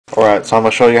Alright, so I'm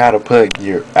going to show you how to put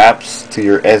your apps to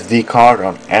your SD card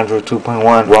on Android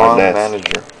 2.1 Wrong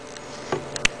manager.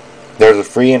 There's a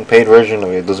free and paid version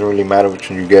of it. It doesn't really matter which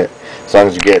one you get, as long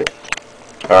as you get it.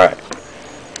 Alright.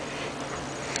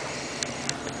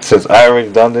 Since I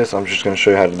already done this, I'm just going to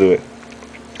show you how to do it.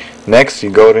 Next, you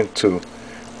go into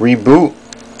reboot,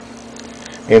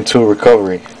 into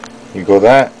recovery. You go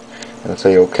that, and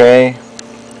say OK,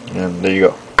 and there you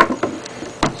go.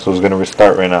 So it's going to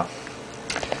restart right now.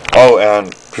 Oh, and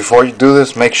before you do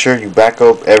this, make sure you back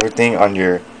up everything on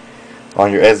your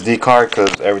SD card,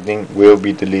 because everything will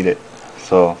be deleted.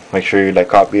 So make sure you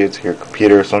copy it to your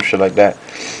computer or some shit like that.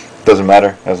 Doesn't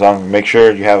matter, as long make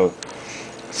sure you have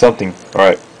something. All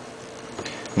right.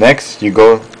 Next, you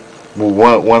go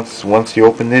once you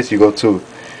open this, you go to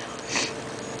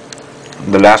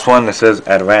the last one that says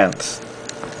Advanced,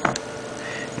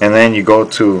 and then you go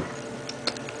to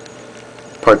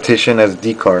Partition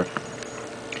SD card.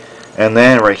 And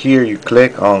then right here you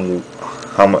click on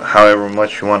however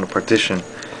much you want to partition.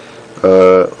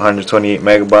 128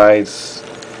 megabytes,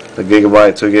 a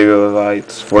gigabyte, 2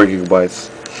 gigabytes, 4 gigabytes.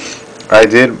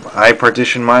 I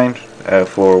partitioned mine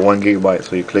for 1 gigabyte.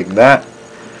 So you click that,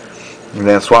 and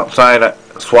then swap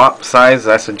size.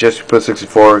 I suggest you put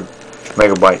 64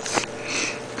 megabytes.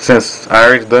 Since I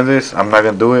already done this, I'm not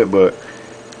gonna do it, but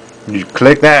you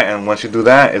click that, and once you do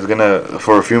that, it's gonna,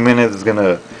 for a few minutes, it's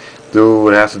gonna do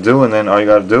what it has to do, and then all you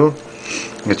gotta do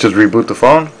is just reboot the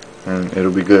phone and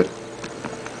it'll be good.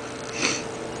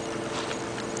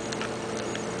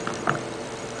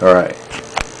 Alright,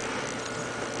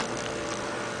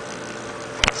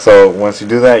 so once you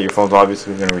do that, your phone's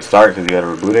obviously gonna restart because you gotta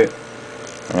reboot it.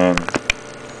 And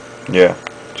yeah,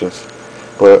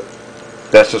 but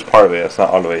that's just part of it. That's not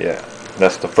all of it yet.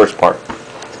 That's the first part.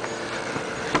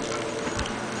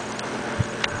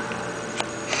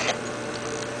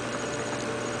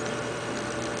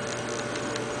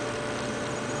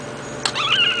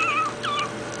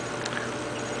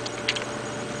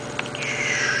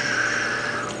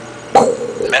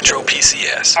 Metro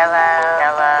PCS.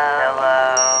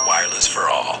 Hello. Wireless for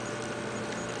all.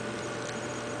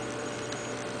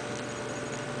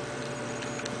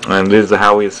 And this is the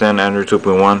Huawei Ascend Android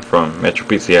 2.1 from Metro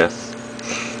PCS.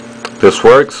 This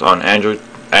works on Android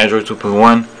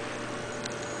 2.1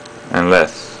 and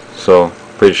less. So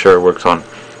pretty sure it works on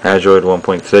Android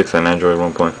 1.6 and Android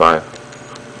 1.5.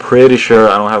 Pretty sure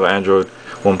I don't have an Android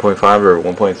 1.5 or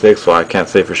 1.6, so I can't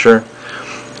say for sure.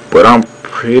 But I'm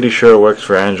pretty sure it works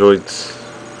for Androids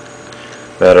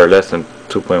that are less than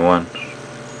 2.1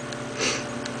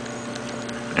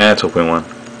 and 2.1.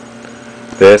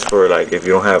 That's for if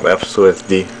you don't have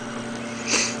SD.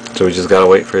 So we just gotta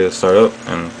wait for it to start up,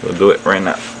 and we'll do it right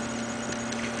now.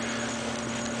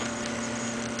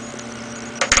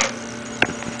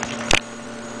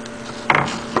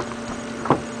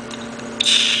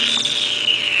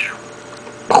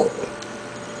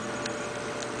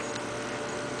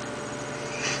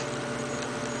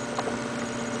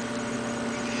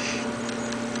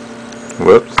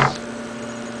 Whoops.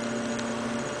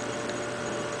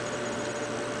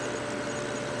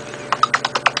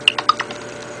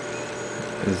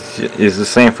 It's the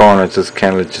same phone, I just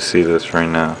can't let you see this right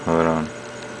now. Hold on.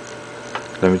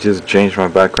 Let me just change my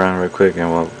background real quick,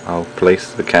 and I'll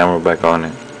place the camera back on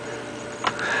it.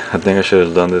 I think I should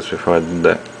have done this before I did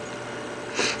that.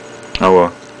 Oh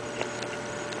well.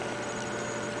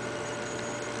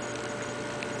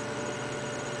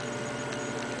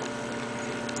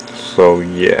 So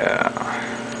yeah,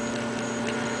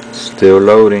 still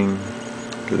loading.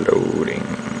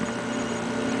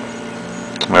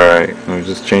 Alright, let me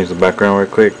just change the background real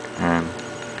quick, and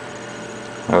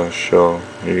I'll show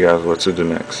you guys what to do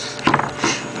next.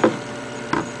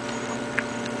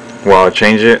 While I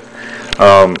change it,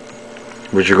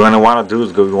 what you're going to want to do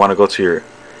is you want to go to your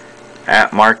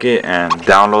app market and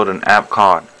download an app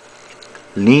called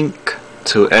Link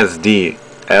to SD,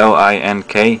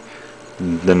 LINK,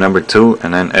 the number 2,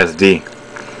 and then SD.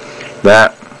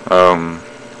 That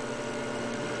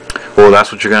well,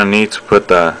 that's what you're gonna need to put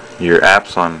your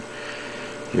apps on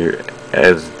your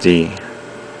SD.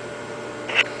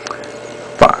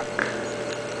 Fuck.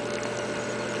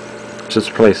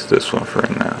 Just place this one for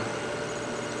right now.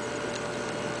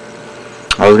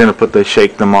 I was gonna put the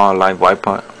Shake Them All live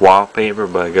wallpaper,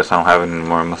 but I guess I don't have it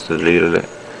anymore. I must have deleted it.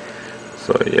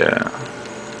 So yeah,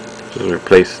 just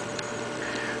replace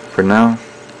for now.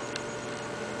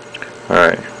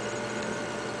 Alright.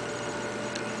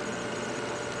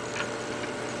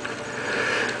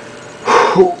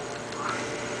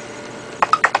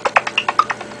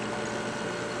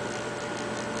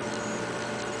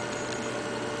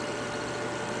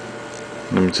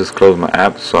 Let me me just close my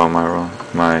app so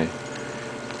my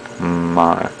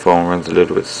phone runs a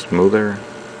little bit smoother.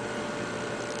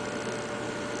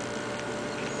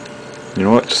 You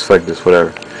know what? Just like this,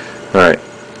 whatever. Alright.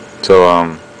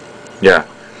 So yeah.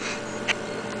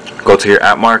 Go to your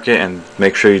app market and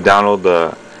make sure you download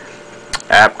the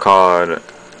app called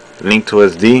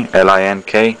Link2SD,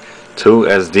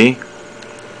 LINK2SD,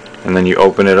 and then you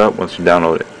open it up once you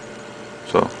download it.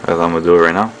 So as I'm gonna do it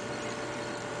right now.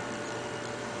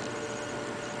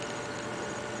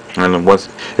 And then once,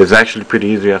 it's actually pretty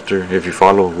easy after if you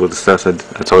follow with the steps I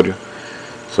told you.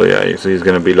 So yeah, you see it's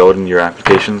gonna be loading your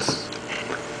applications.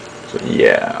 So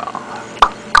yeah.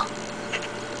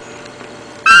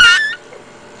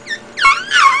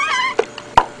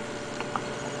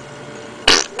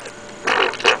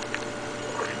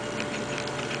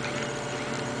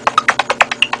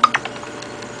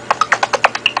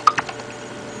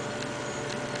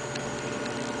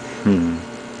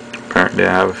 Apparently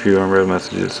I have a few unread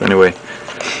messages. Anyway.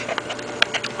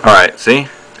 Alright, see?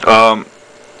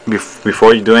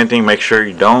 Before you do anything, make sure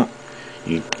you don't.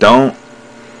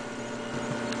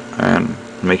 And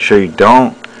make sure you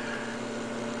don't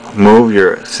move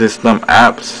your system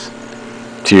apps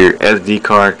to your SD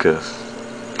card, because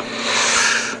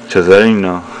just letting you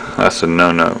know, that's a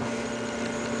no-no.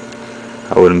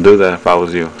 I wouldn't do that if I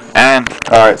was you. And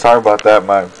alright, sorry about that,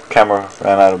 my camera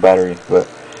ran out of battery, but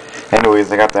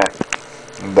anyways, I got that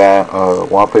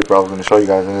wallpaper I was going to show you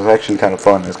guys, and it's actually kind of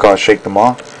fun. It's called Shake Them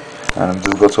All, and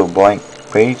just go to a blank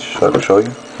page so I can show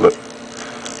you. Look,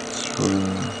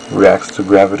 reacts to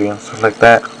gravity and stuff like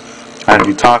that, and if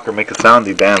you talk or make a sound,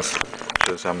 you dance.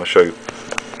 Just I'm going to show you.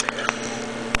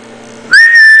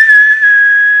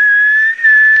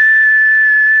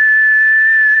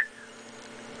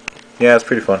 Yeah, it's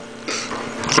pretty fun.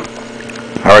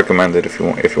 I recommend it if you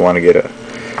want to get a.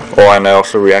 Oh, and it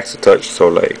also reacts to touch, so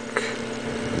like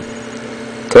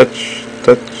touch.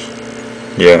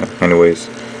 Yeah. Anyways,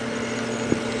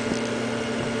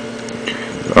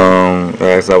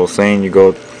 as I was saying, you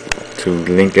go to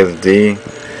Link SD,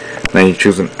 then you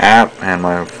choose an app, and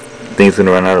my thing's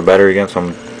gonna run out of battery again, so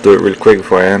I'm gonna do it really quick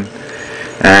before I end.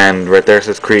 And right there it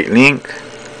says create link.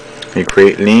 You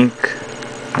create link,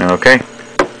 and okay,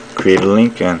 create a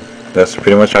link, and that's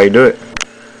pretty much how you do it.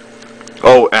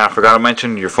 Oh, and I forgot to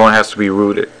mention, your phone has to be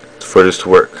rooted for this to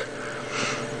work.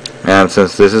 And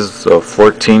since this is a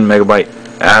 14 megabyte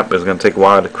app, it's going to take a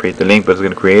while to create the link, but it's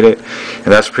going to create it. And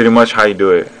that's pretty much how you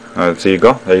do it. So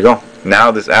there you go.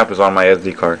 Now this app is on my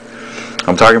SD card.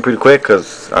 I'm talking pretty quick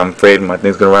because I'm afraid my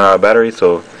thing's going to run out of battery.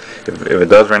 So if it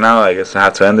does right now, I guess I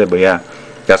have to end it. But yeah,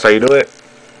 that's how you do it.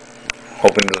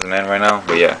 Hoping it doesn't end right now.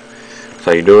 But yeah, that's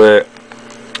how you do it.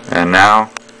 And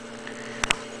now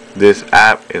this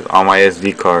app is on my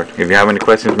SD card. If you have any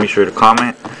questions, make sure to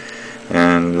comment,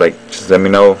 and like just let me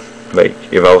know, like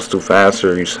if I was too fast,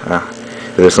 or if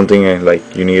there's something like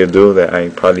you need to do that I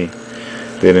probably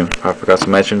didn't. I forgot to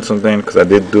mention something, because I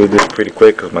did do this pretty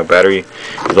quick because my battery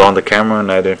is on the camera and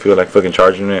I didn't feel like fucking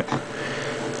charging it.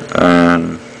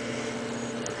 And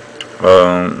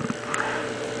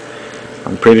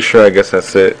I'm pretty sure, I guess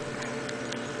that's it.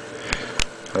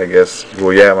 I guess,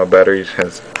 well, yeah, my battery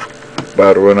has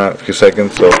about to run out in a few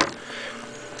seconds. So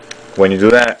when you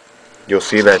do that, you'll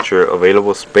see that your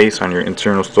available space on your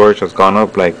internal storage has gone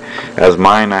up. Like as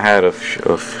mine, I had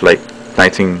of like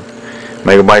 19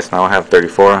 megabytes. Now I have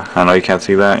 34. I know you can't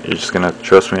see that. You're just gonna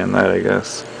trust me on that, I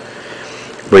guess.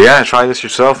 But yeah, try this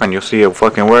yourself and you'll see it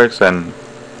fucking works. And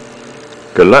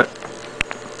good luck.